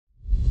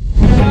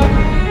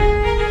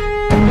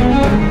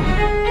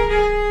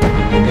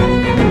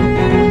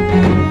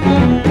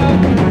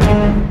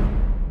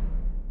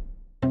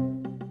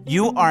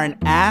You are an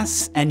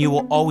ass, and you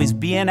will always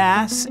be an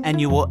ass,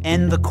 and you will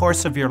end the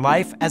course of your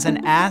life as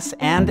an ass,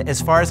 and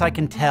as far as I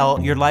can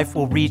tell, your life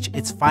will reach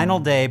its final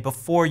day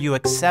before you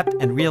accept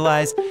and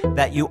realize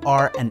that you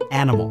are an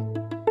animal.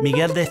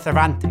 Miguel de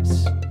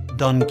Cervantes,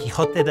 Don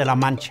Quijote de la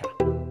Mancha.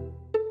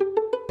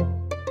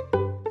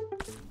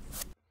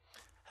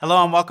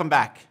 Hello and welcome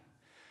back.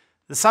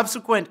 The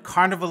subsequent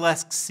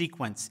carnivalesque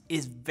sequence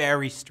is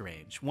very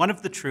strange. One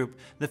of the troupe,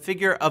 the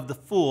figure of the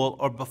fool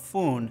or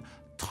buffoon,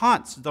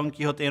 taunts Don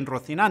Quixote and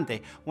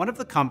Rocinante. One of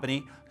the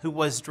company, who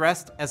was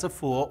dressed as a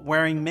fool,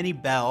 wearing many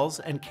bells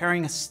and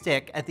carrying a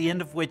stick, at the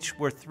end of which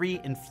were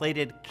 3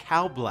 inflated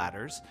cow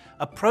bladders,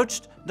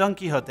 approached Don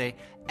Quixote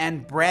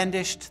and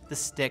brandished the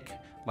stick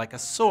like a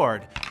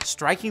sword,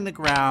 striking the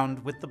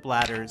ground with the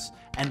bladders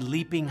and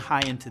leaping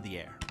high into the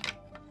air.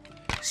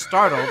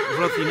 Startled,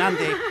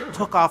 Rocinante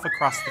took off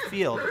across the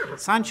field.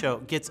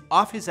 Sancho gets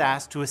off his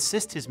ass to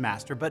assist his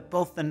master, but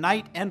both the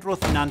knight and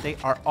Rocinante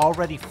are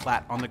already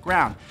flat on the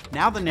ground.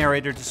 Now the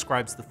narrator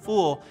describes the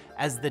fool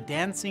as the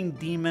dancing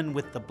demon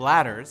with the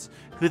bladders,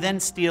 who then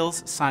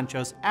steals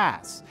Sancho's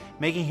ass,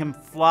 making him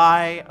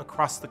fly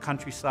across the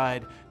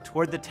countryside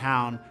toward the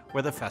town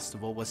where the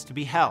festival was to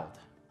be held.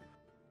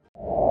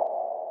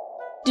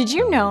 Did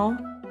you know?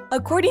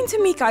 According to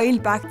Mikhail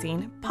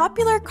Bakhtin,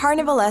 popular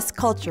carnivalesque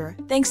culture,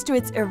 thanks to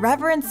its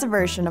irreverent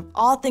subversion of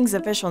all things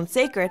official and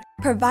sacred,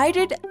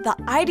 provided the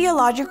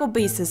ideological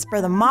basis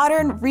for the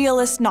modern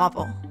realist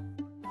novel.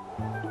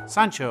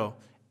 Sancho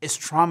is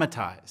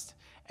traumatized.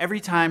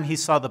 Every time he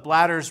saw the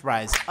bladders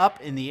rise up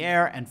in the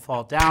air and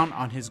fall down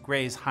on his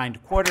gray's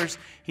hindquarters,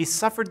 he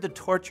suffered the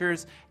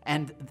tortures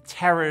and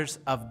terrors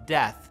of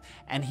death,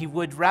 and he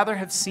would rather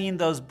have seen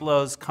those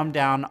blows come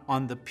down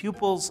on the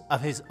pupils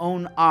of his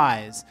own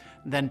eyes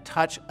than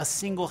touch a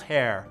single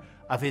hair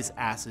of his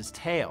ass's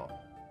tail.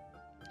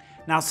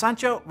 Now,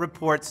 Sancho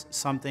reports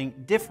something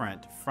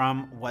different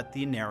from what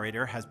the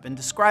narrator has been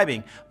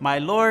describing. "My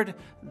lord,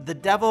 the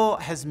devil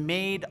has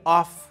made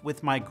off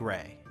with my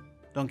gray."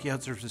 Don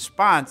Quixote's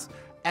response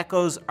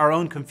echoes our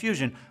own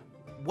confusion.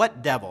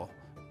 What devil?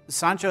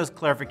 Sancho's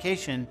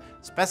clarification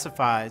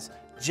specifies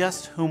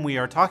just whom we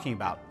are talking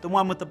about, the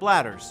one with the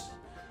bladders.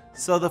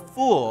 So the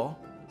fool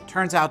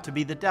turns out to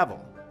be the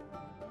devil.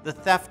 The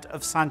theft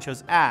of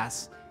Sancho's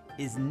ass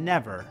is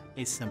never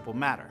a simple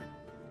matter.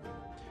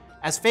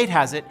 As fate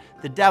has it,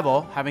 the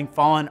devil, having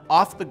fallen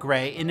off the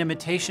gray in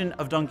imitation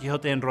of Don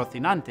Quixote and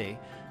Rocinante,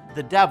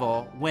 the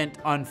devil went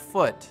on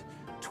foot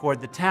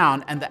toward the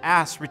town, and the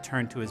ass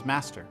returned to his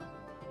master.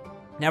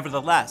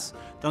 Nevertheless,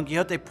 Don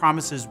Quixote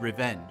promises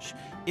revenge.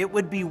 It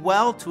would be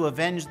well to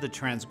avenge the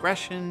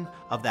transgression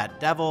of that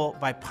devil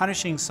by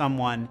punishing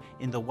someone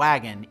in the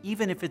wagon,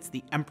 even if it's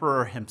the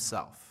emperor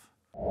himself.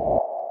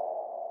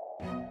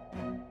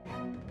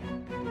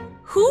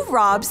 Who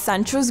robbed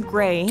Sancho's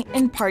gray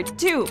in part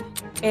 2?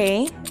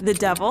 A. The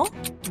devil.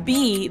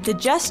 B. The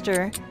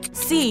jester.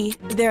 C.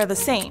 They're the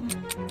same.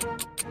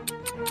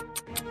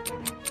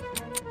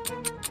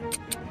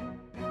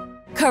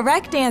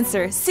 Correct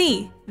answer,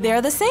 C.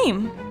 They're the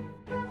same.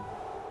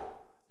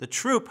 The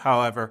troupe,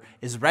 however,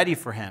 is ready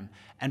for him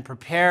and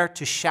prepare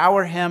to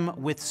shower him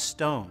with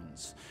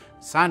stones.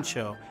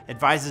 Sancho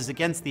advises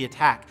against the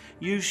attack.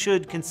 You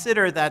should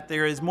consider that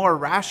there is more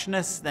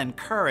rashness than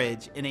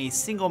courage in a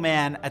single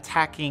man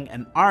attacking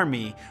an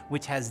army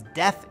which has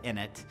death in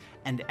it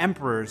and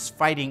emperors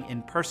fighting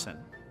in person.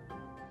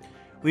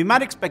 We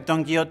might expect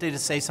Don Quixote to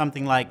say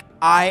something like,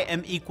 "I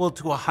am equal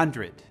to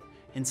 100.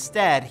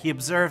 Instead, he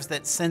observes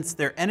that since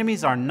their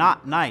enemies are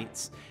not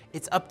knights,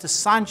 it's up to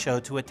Sancho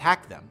to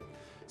attack them.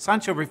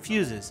 Sancho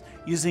refuses,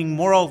 using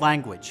moral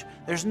language.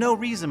 "There's no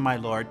reason, my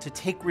lord, to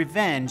take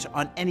revenge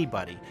on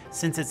anybody,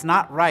 since it's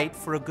not right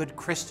for a good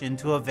Christian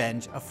to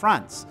avenge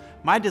affronts.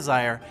 My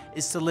desire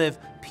is to live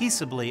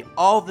peaceably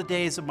all the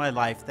days of my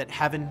life that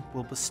heaven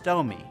will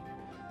bestow me."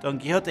 Don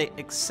Quixote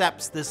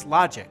accepts this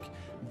logic.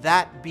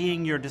 "That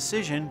being your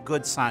decision,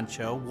 good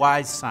Sancho,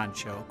 wise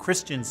Sancho,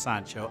 Christian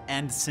Sancho,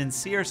 and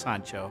sincere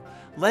Sancho,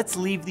 let's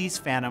leave these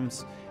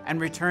phantoms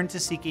and return to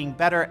seeking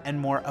better and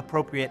more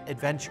appropriate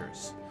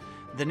adventures."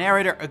 The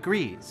narrator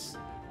agrees.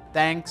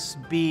 Thanks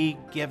be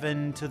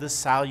given to the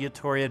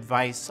salutary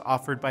advice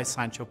offered by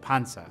Sancho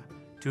Panza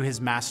to his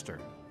master.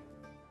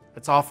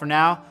 That's all for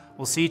now.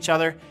 We'll see each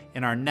other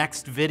in our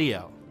next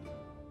video.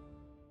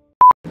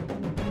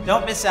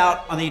 Don't miss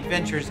out on the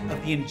adventures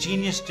of the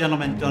ingenious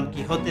gentleman Don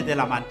Quixote de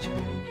la Mancha.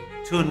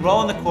 To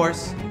enroll in the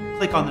course,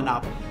 click on the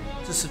novel.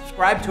 To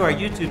subscribe to our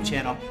YouTube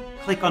channel,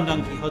 click on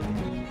Don Quixote.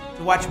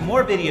 To watch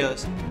more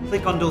videos,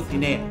 click on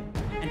Dulcinea.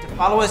 And to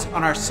follow us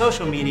on our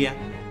social media,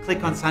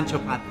 click on Sancho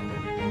Panza.